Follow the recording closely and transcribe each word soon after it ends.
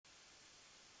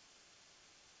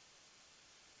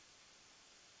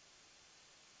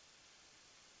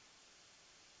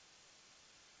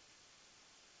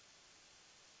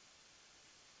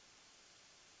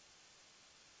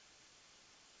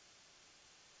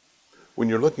When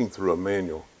you're looking through a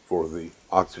manual for the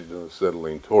oxygen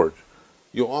acetylene torch,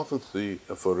 you'll often see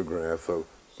a photograph of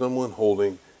someone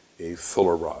holding a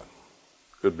filler rod.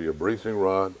 Could be a bracing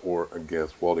rod or a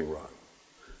gas welding rod.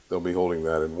 They'll be holding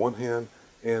that in one hand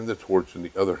and the torch in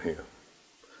the other hand.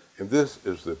 And this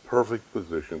is the perfect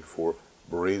position for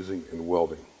brazing and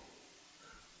welding.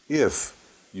 If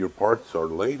your parts are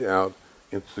laid out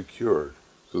and secured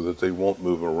so that they won't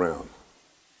move around.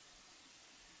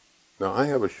 Now I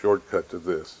have a shortcut to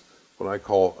this, what I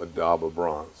call a daub of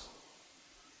bronze.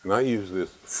 And I use this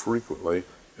frequently,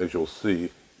 as you'll see,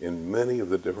 in many of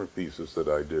the different pieces that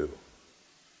I do.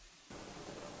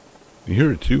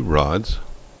 Here are two rods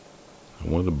I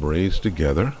want to braze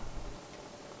together.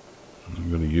 I'm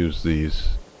going to use these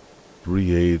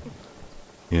 3/8"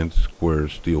 square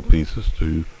steel pieces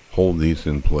to hold these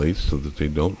in place so that they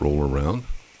don't roll around,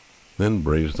 then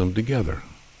braze them together.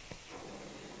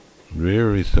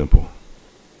 Very simple.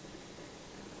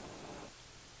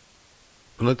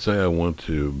 Let's say I want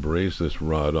to braze this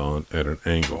rod on at an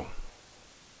angle.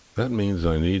 That means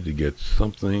I need to get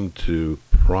something to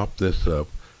prop this up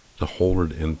to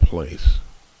hold it in place.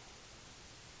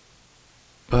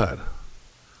 But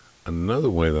another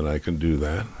way that I can do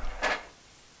that,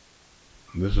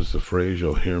 this is a phrase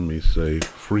you'll hear me say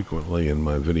frequently in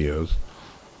my videos,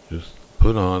 just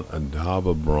put on a daub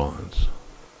of bronze.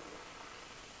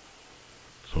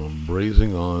 So I'm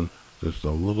brazing on just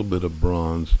a little bit of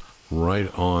bronze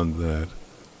right on that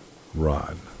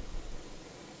rod.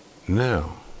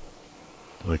 Now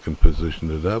I can position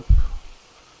it up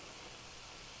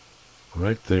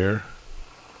right there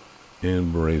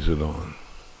and braze it on.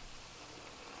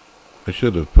 I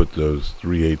should have put those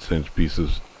 3/8"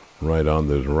 pieces right on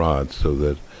those rods so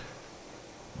that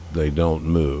they don't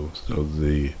move, so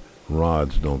the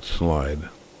rods don't slide.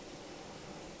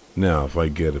 Now if I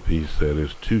get a piece that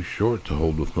is too short to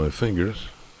hold with my fingers,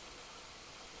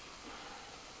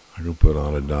 I can put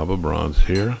on a daub of bronze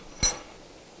here.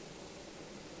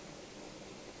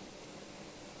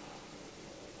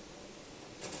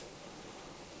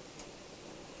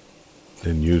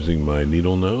 Then using my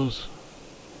needle nose,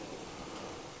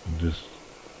 just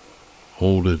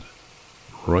hold it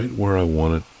right where I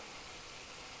want it,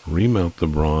 remount the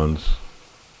bronze,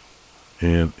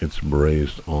 and it's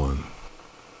brazed on.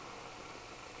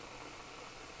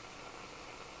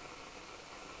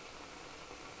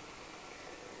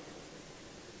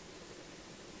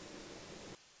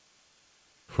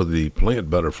 For the plant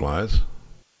butterflies,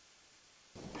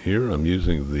 here I'm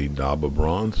using the daub of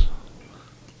bronze,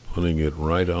 putting it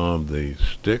right on the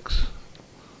sticks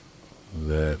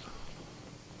that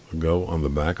go on the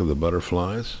back of the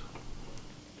butterflies.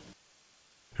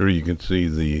 Here you can see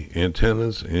the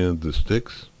antennas and the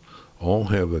sticks all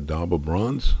have a daub of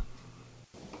bronze.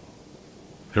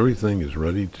 Everything is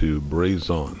ready to braze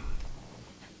on.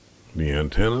 The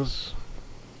antennas,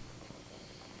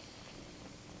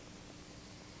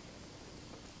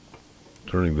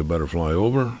 turning the butterfly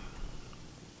over,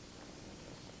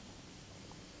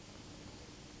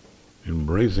 and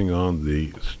brazing on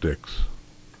the sticks.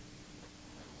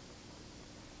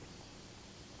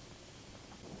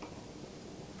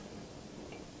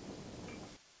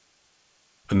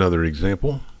 Another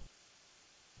example,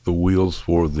 the wheels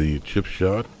for the chip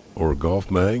shot or golf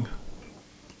bag.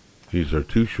 These are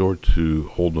too short to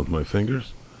hold with my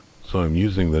fingers, so I'm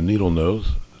using the needle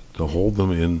nose to hold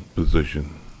them in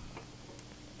position.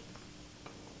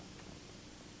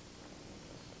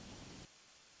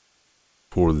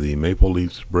 For the maple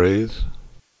leaf sprays,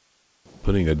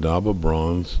 putting a daub of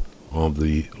bronze on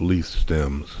the leaf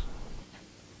stems,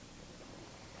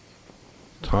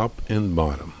 top and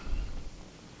bottom.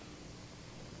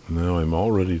 Now I'm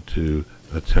all ready to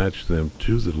attach them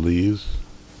to the leaves,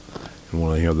 and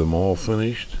when I have them all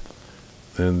finished,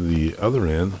 then the other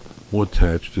end will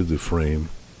attach to the frame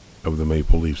of the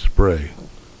maple leaf spray.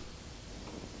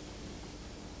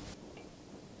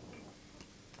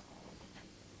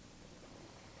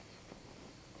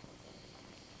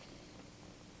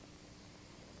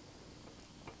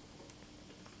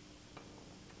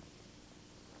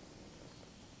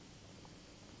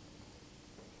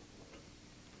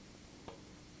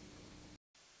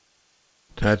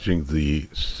 Attaching the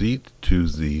seat to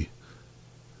the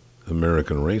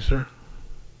American Racer,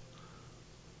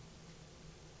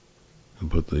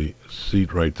 and put the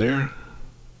seat right there.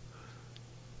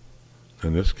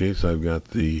 In this case I've got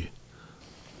the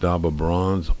daub of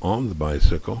bronze on the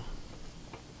bicycle.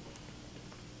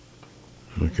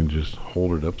 I can just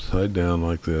hold it upside down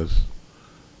like this,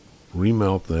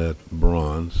 remount that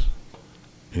bronze,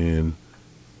 and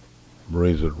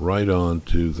braze it right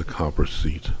onto the copper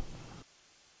seat.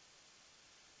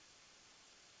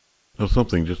 Now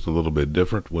something just a little bit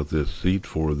different with this seat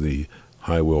for the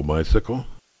high wheel bicycle.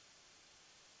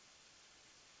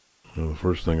 Now the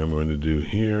first thing I'm going to do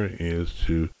here is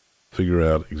to figure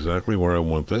out exactly where I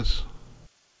want this.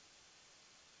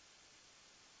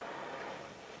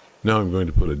 Now I'm going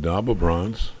to put a daub of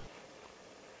bronze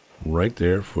right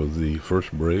there for the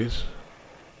first braze.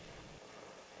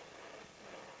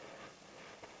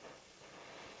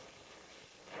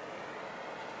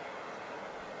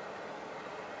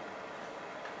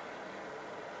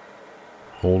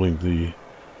 Holding the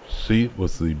seat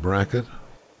with the bracket.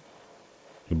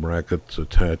 The bracket's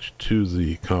attached to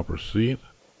the copper seat.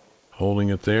 Holding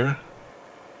it there.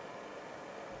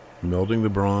 Melting the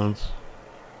bronze.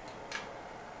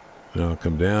 Now I'll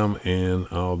come down and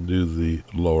I'll do the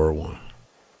lower one.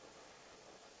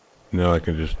 Now I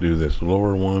can just do this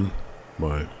lower one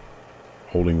by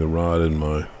holding the rod in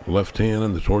my left hand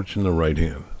and the torch in the right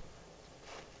hand.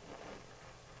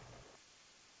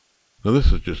 Now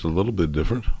this is just a little bit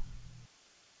different.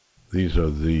 These are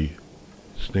the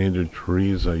standard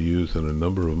trees I use in a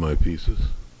number of my pieces.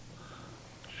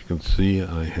 As you can see,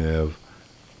 I have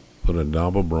put a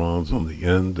daub of bronze on the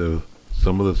end of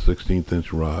some of the 16th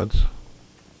inch rods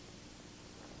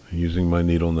using my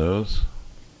needle nose.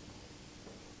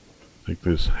 Take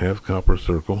this half copper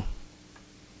circle,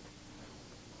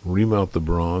 remount the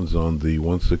bronze on the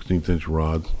 1/16th inch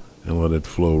rods and let it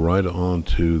flow right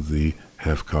onto the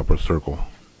half copper circle.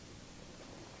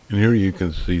 And here you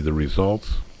can see the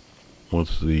results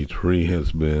once the tree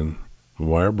has been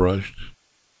wire brushed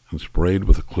and sprayed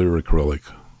with a clear acrylic.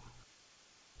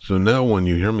 So now when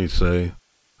you hear me say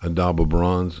a daub of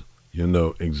bronze, you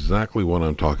know exactly what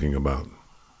I'm talking about.